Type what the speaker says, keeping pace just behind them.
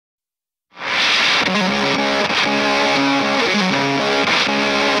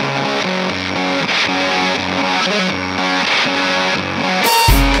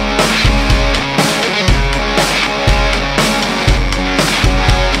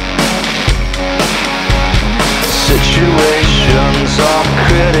are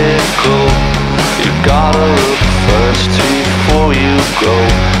critical. You gotta look first before you go.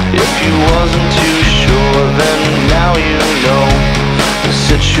 If you wasn't too sure, then now you know. The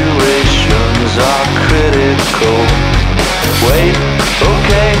situations are critical. Wait,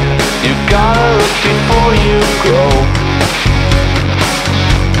 okay, you gotta look before you go.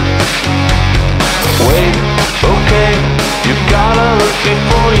 Wait, okay, you gotta look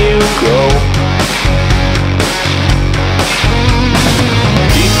before you go.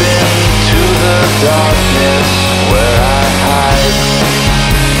 Deep into the darkness where I hide,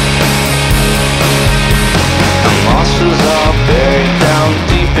 the monsters are buried down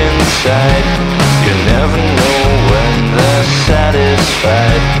deep inside. You never know when they're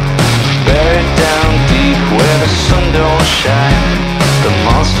satisfied. Buried down deep where the sun don't shine. The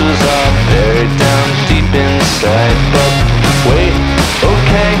monsters are buried down deep inside. But wait,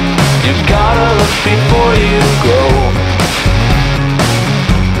 okay, you gotta look before you go.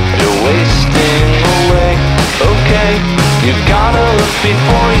 You're wasting away. Okay, you gotta look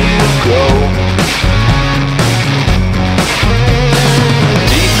before you go.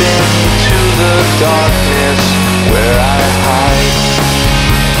 Deep into the darkness where I hide.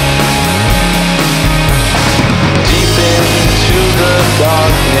 Deep into the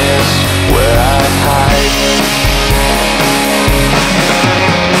darkness where I hide.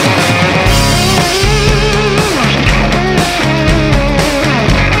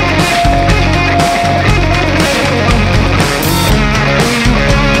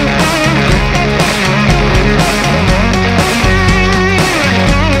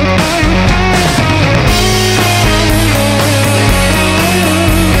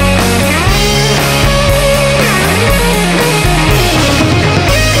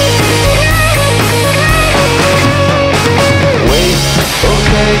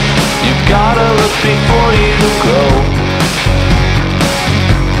 You gotta look before you go.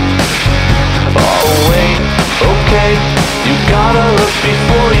 Oh wait, okay, you gotta look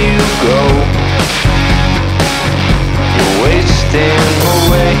before you go. You're wasting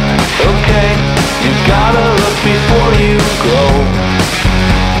away. Okay, you gotta look before you go.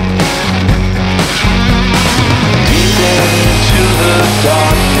 Deep into the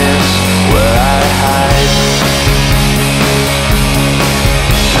darkness where I hide.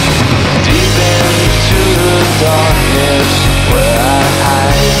 Deep into the darkness where I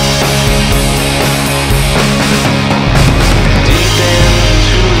hide. Deep into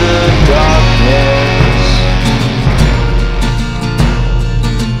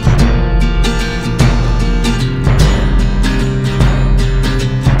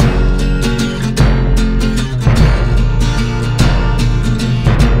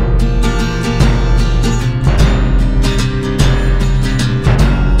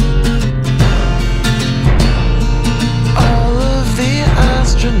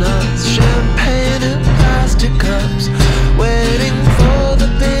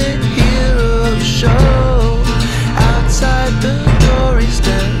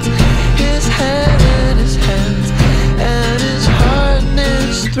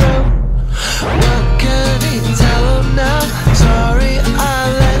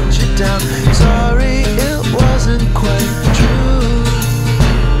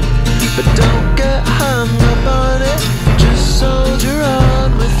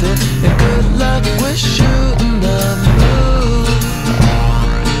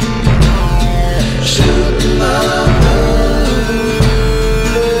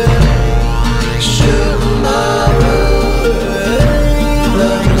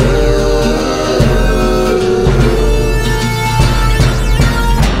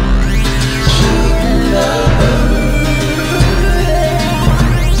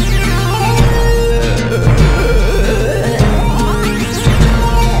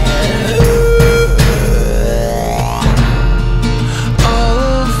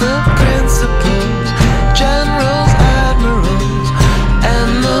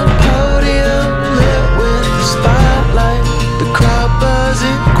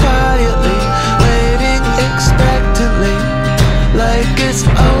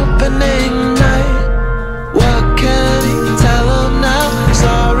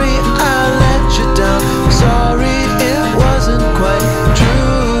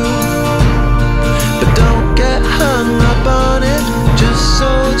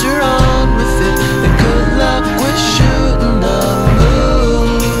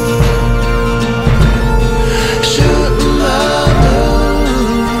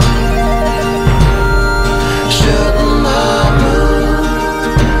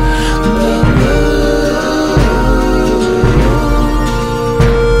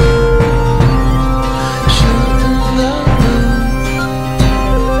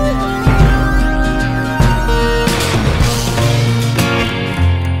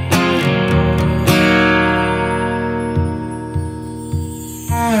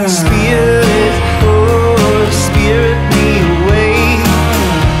Spirit, oh, spirit me away.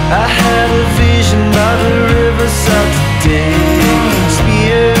 I had a vision by the riverside today.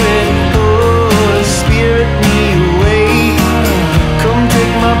 Spirit, oh, spirit me away. Come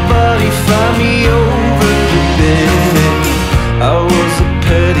take my body, fly me over the bed. I was a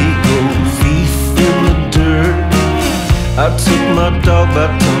petty old thief in the dirt. I took my dog by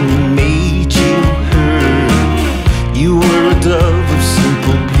tongue and made you hurt. You were a dove of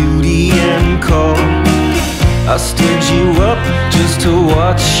simple beauty and calm. I stood you up just to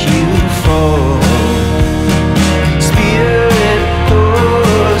watch you fall. Spirit,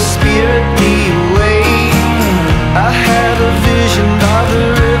 oh, spirit me away. I had a vision by the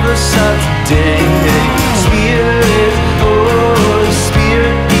riverside today. Spirit, oh,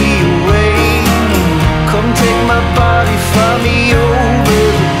 spirit me away. Come take my body, fly me over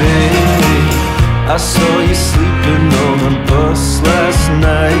the bay. I saw you sleeping on a bus last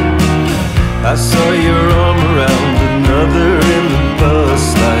night. I saw your arm around another in the bus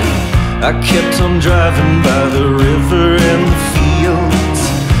light. I kept on driving by the river and the fields,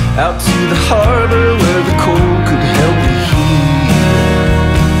 out to the harbor where the cold could help me heal.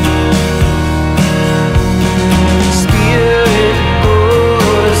 Spirit,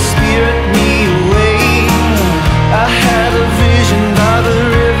 oh, spirit me away. I had a vision by the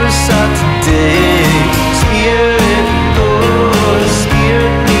riverside today. Spirit, oh,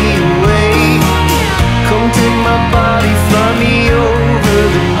 spirit me away. Come take my body, fly me over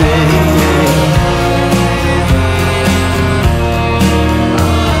the bay.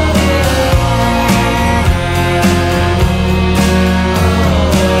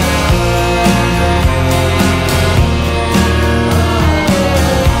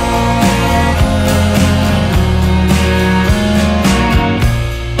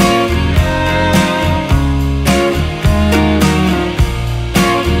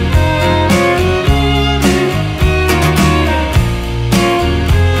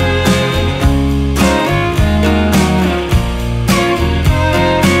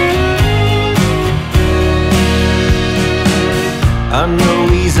 I know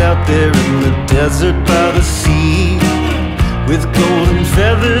he's out there in the desert by the sea. With golden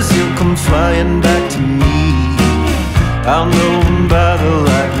feathers he'll come flying back to me. I'll know him by the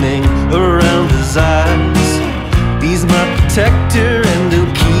lightning around his eyes. He's my protector